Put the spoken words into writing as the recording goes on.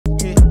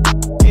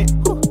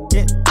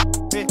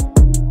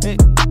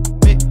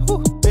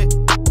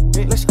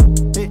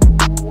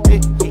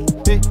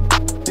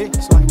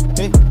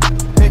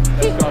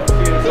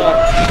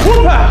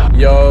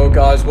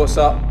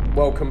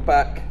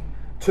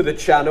to the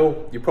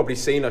channel. You've probably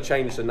seen I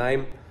changed the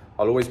name.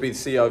 I'll always be the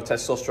CEO of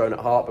Testosterone at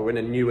Heart, but we're in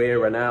a new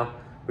era now.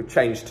 We've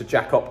changed to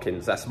Jack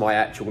Hopkins. That's my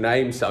actual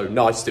name, so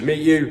nice to meet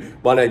you.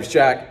 My name's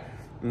Jack,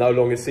 no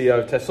longer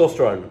CEO of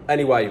Testosterone.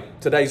 Anyway,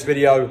 today's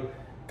video,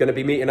 going to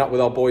be meeting up with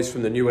our boys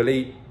from the New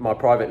Elite, my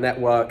private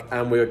network,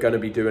 and we're going to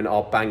be doing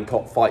our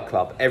Bangkok Fight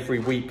Club. Every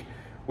week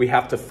we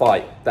have to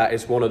fight. That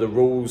is one of the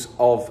rules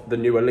of the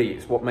New Elite.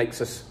 It's what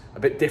makes us a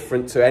bit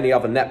different to any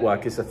other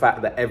network, is the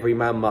fact that every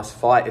man must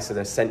fight. It's an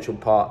essential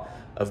part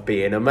of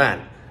being a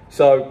man.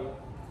 So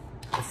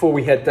before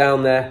we head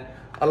down there,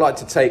 I'd like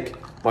to take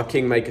my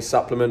Kingmaker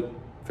supplement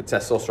for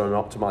testosterone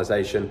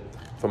optimization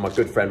from my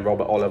good friend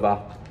Robert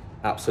Oliver,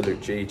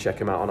 Absolute G, check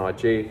him out on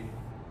IG,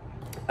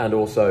 and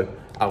also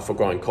Alpha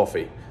Grind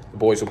Coffee. The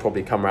boys will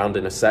probably come around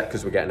in a sec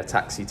because we're getting a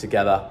taxi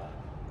together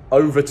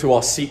over to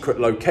our secret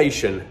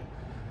location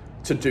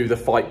to do the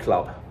fight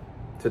club.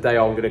 Today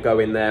I'm going to go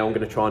in there, I'm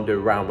going to try and do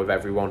a round with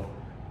everyone,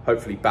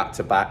 hopefully back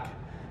to back,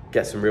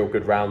 get some real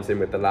good rounds in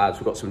with the lads.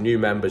 We've got some new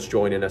members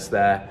joining us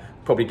there,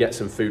 probably get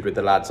some food with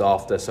the lads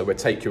after, so we'll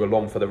take you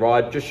along for the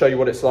ride, just show you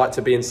what it's like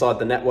to be inside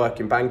the network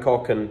in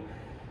Bangkok and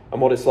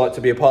what it's like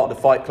to be a part of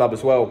the fight club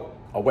as well.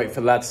 I'll wait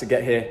for the lads to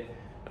get here.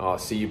 I'll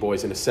see you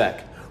boys in a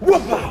sec.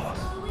 Whoop-pow!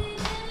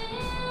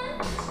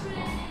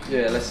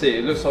 Yeah, let's see,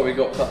 it looks like we've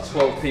got about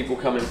 12 people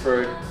coming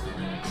through.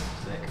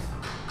 Sick.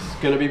 It's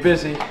going to be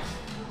busy.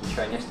 You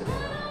trained yesterday?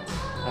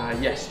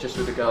 Yes, just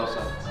with the girls.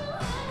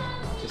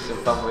 Just some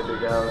fun with the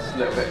girls, a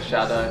little bit of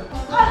shadow.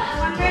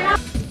 I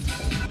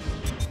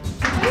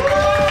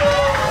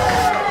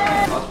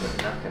was pretty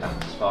knackered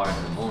after sparring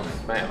in the morning.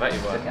 Mate, I bet you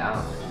were. Took it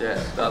out. Yeah,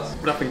 it does.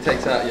 Nothing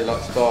takes out you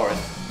like sparring.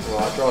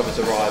 Right, drivers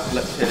arrived,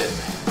 let's hit it.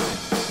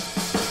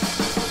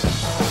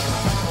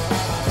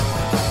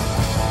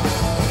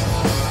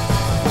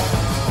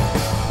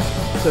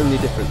 So many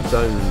different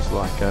zones,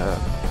 like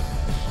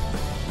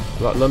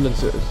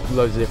London's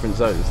loads of different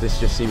zones. This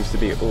just seems to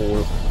be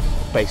all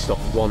based off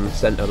one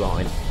centre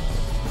line.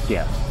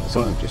 Yeah,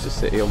 So just a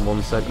city on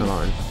one centre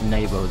line.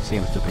 Neighbourhood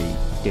seems to be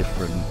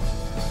different.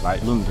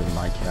 Like London,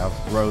 like you have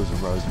rows and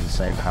rows of the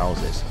same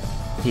houses.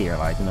 Here,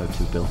 like no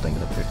two buildings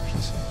are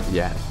different.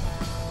 Yeah.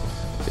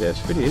 Yeah,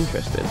 it's pretty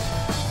interesting.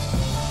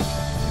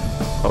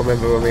 I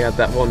remember when we had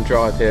that one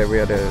drive here, we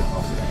had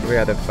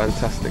a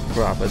fantastic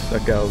grab, a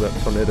girl that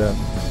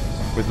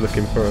was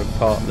looking for a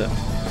partner.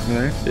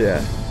 No?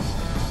 Yeah.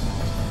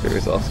 He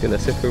was asking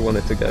us if we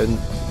wanted to go and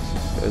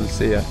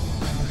see her.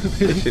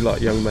 Does she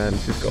like young men?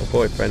 She's got a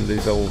boyfriend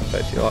who's old,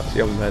 but she likes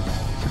young men.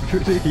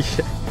 Yeah.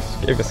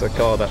 She gave us a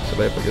card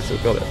actually, I think I still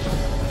got it.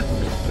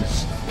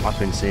 I've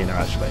been seeing her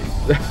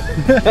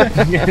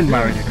actually. Getting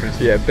married at Christmas.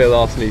 Yeah, Bill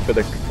asked me for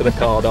the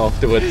card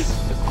afterwards.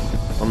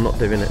 I'm not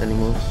doing it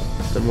anymore.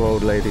 It's the more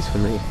old ladies for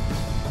me.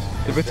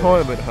 The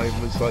retirement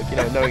home was like, you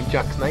know, knowing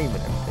Jack's name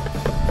and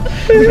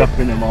everything.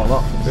 Dropping them all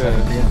off at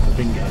 7 PM for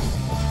bingo.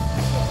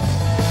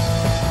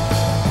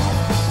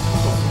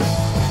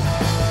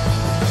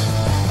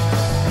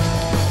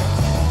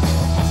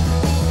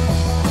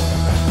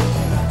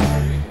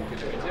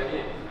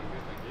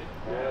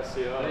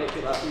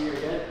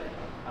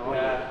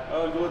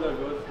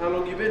 How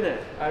long you been there?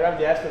 I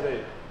arrived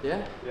yesterday.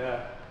 Yeah?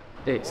 Yeah.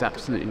 It's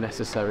absolutely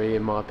necessary,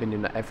 in my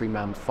opinion, that every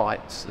man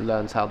fights,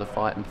 learns how to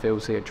fight and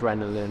feels the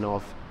adrenaline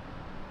of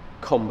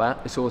combat.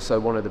 It's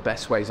also one of the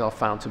best ways I've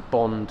found to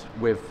bond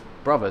with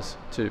brothers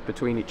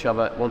between each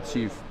other. Once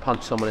you've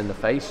punched someone in the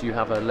face, you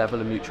have a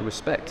level of mutual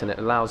respect, and it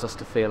allows us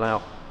to feel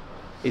out,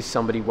 is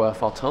somebody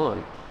worth our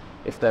time?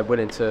 If they're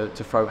willing to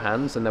throw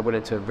hands and they're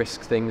willing to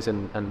risk things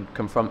and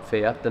confront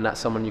fear, then that's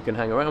someone you can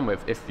hang around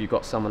with. If you've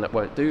got someone that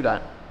won't do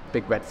that,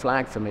 big red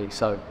flag for me.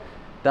 So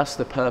that's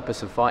the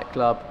purpose of Fight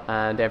Club,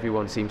 and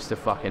everyone seems to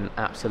fucking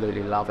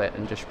absolutely love it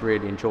and just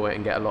really enjoy it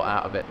and get a lot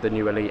out of it. The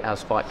New Elite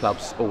has fight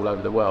clubs all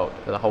over the world.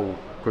 The whole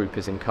group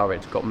is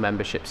encouraged. Got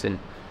memberships in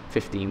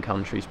 15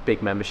 countries,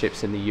 big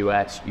memberships in the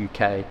US,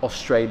 UK,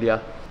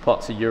 Australia,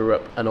 parts of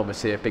Europe, and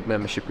obviously a big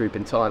membership group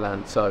in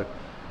Thailand. So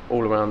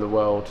all around the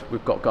world,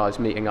 we've got guys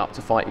meeting up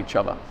to fight each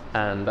other,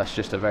 and that's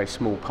just a very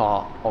small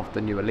part of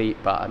the New Elite,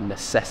 but a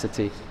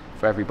necessity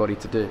for everybody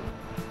to do.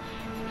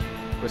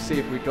 We'll see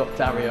if we got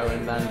Dario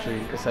and Andrew,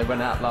 because they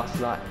went out last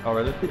night. Oh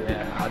really?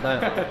 Yeah, I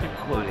don't.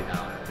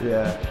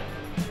 Yeah,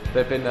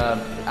 they've been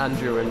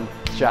Andrew and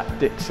Jack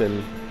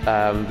Dixon.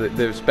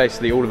 There was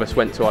basically all of us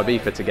went to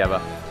Ibiza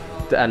together,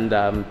 and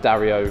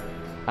Dario,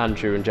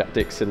 Andrew, and Jack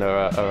Dixon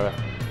are a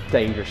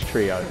dangerous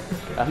trio.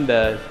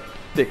 And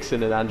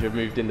Dixon and Andrew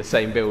moved in the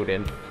same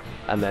building,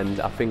 and then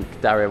I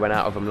think Dario went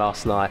out of them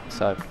last night.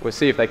 So we'll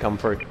see if they come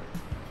through.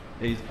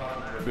 He's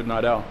a good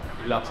night out.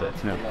 He loves it.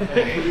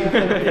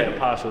 Yeah,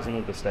 partial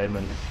single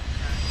statement.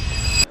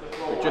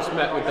 We just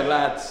met with the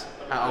lads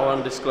at our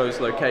undisclosed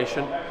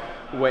location.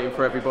 We're waiting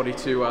for everybody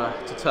to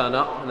turn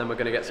up, and then we're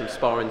going to get some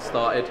sparring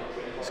started.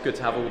 It's good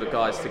to have all the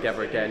guys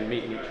together again,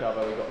 meeting each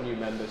other. We've got new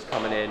members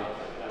coming in,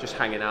 just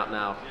hanging out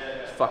now.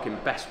 It's the fucking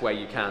best way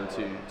you can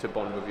to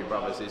bond with your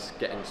brothers, is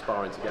getting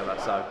sparring together.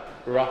 So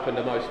we're up in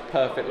the most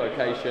perfect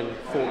location,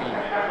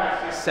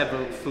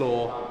 47th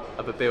floor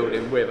of a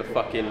building with a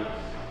fucking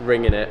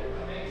ring in it.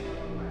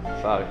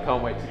 So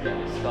can't wait to get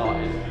it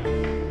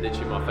started.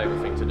 Literally my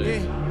favourite thing to do.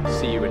 Yeah.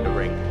 See you in the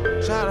ring.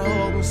 Shout out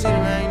to Open City,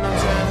 man, you know what I'm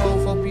saying?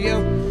 Whole 4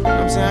 p.m. You know what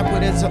I'm saying? I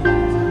put that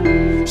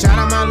up. Shout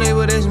out my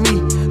label, that's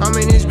me. I'm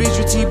in this bitch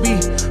with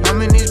TB.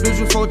 I'm in this bitch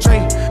with 4 Trey.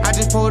 I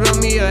just pulled up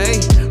me a A.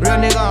 Real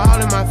nigga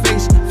all in my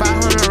face.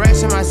 500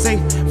 racks in my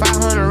safe.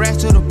 500 racks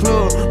to the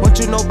plug. What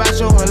you know about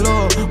showing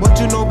love? What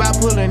you know about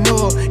pulling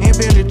up? In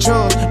Billy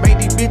trucks. Make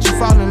these bitches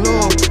fall in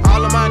love.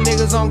 All of my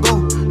niggas on go.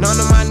 None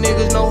of my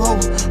niggas no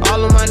hoe.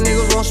 All of my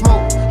niggas want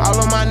smoke. All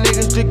of my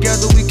niggas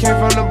together. We came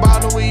from the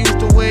bottom. We used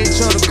to wear each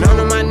other.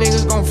 None of my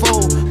niggas gon'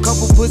 fold.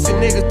 Couple pussy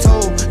niggas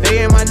told.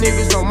 They ain't my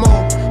niggas no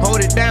more.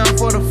 Hold it down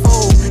for the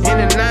fold. In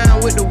the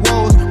 9 with the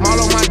woes. Maul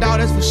on my dog,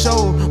 that's for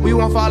sure. We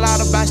won't fall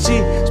out about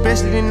shit.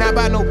 Especially not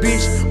by no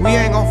bitch. We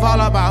ain't gon'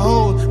 fall out by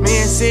hoes. Me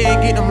and Sid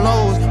get them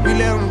lows. We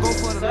let them go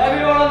for the. So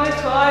everyone on this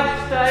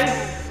side, stay.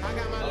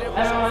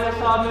 Everyone on this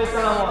side, move to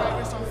the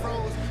one.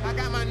 I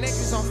got my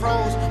necklace on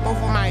froze, both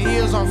of my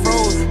ears on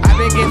froze. I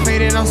been getting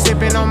faded, I'm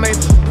sipping on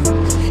maple.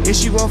 If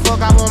she won't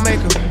fuck, I won't make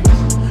her.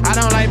 I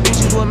don't like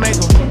bitches with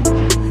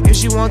makeup. If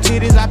she want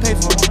titties, I pay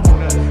for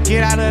her.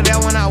 Get out of there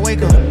when I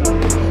wake up.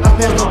 I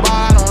pass the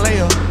bar, I don't lay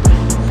up.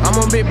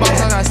 I'm a big boss,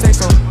 I gotta say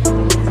so.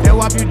 They'll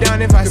whop you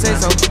down if I say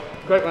so.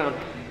 Great round.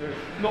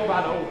 Not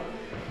bad at all.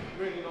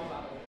 Really not bad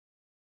at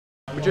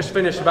all. We just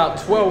finished about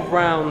 12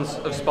 rounds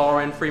of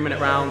sparring, 3-minute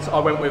rounds. I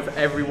went with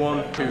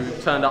everyone who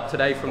turned up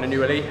today from the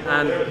new elite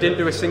and didn't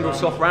do a single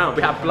soft round.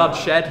 We had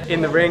bloodshed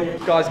in the ring,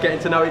 guys getting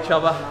to know each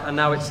other, and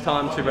now it's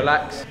time to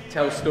relax,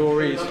 tell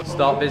stories,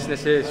 start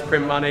businesses,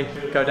 print money,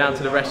 go down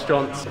to the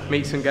restaurants,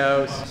 meet some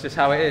girls. It's just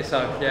how it is. So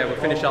yeah, we'll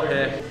finish up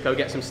here, go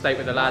get some steak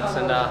with the lads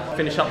and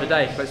finish up the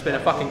day. But it's been a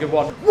fucking good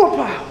one.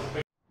 Whoop-pow!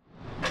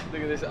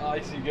 Look at this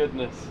icy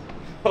goodness.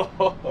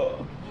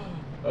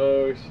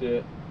 Oh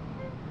shit.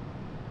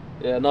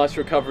 Yeah, nice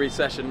recovery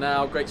session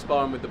now. Great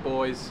sparring with the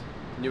boys.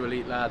 New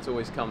elite lads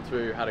always come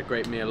through. Had a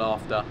great meal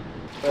after.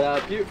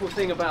 But beautiful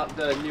thing about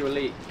the new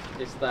elite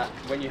is that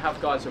when you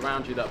have guys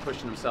around you that are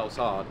pushing themselves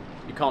hard,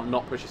 you can't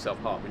not push yourself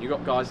hard. When you've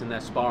got guys in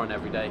there sparring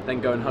every day, then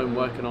going home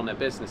working on their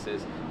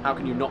businesses, how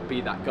can you not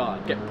be that guy?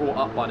 Get brought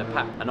up by the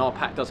pack, and our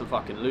pack doesn't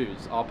fucking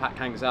lose. Our pack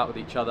hangs out with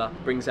each other,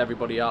 brings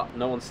everybody up,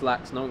 no one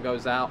slacks, no one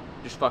goes out,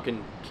 just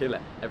fucking kill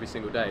it every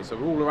single day. So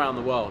we're all around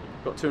the world.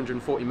 Got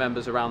 240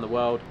 members around the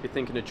world. If you're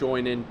thinking of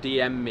joining,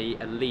 DM me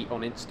Elite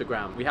on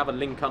Instagram. We have a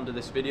link under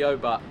this video,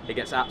 but it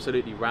gets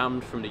absolutely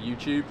rammed from the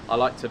YouTube. I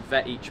like to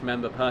vet each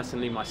member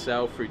personally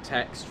myself through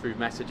text, through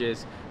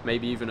messages,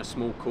 maybe even a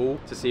small call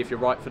to see if you're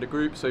right for the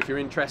group. So if you're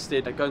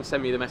interested, go and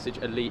send me the message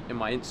Elite in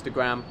my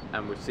Instagram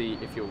and we'll see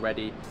if you're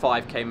ready.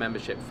 5k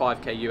membership,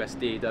 5k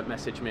USD. Don't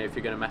message me if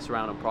you're gonna mess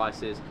around on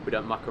prices. We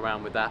don't muck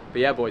around with that.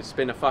 But yeah boys, it's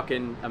been a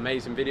fucking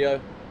amazing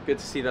video. Good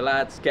to see the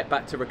lads. Get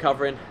back to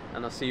recovering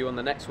and I'll see you on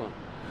the next one.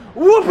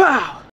 Whoop-ow!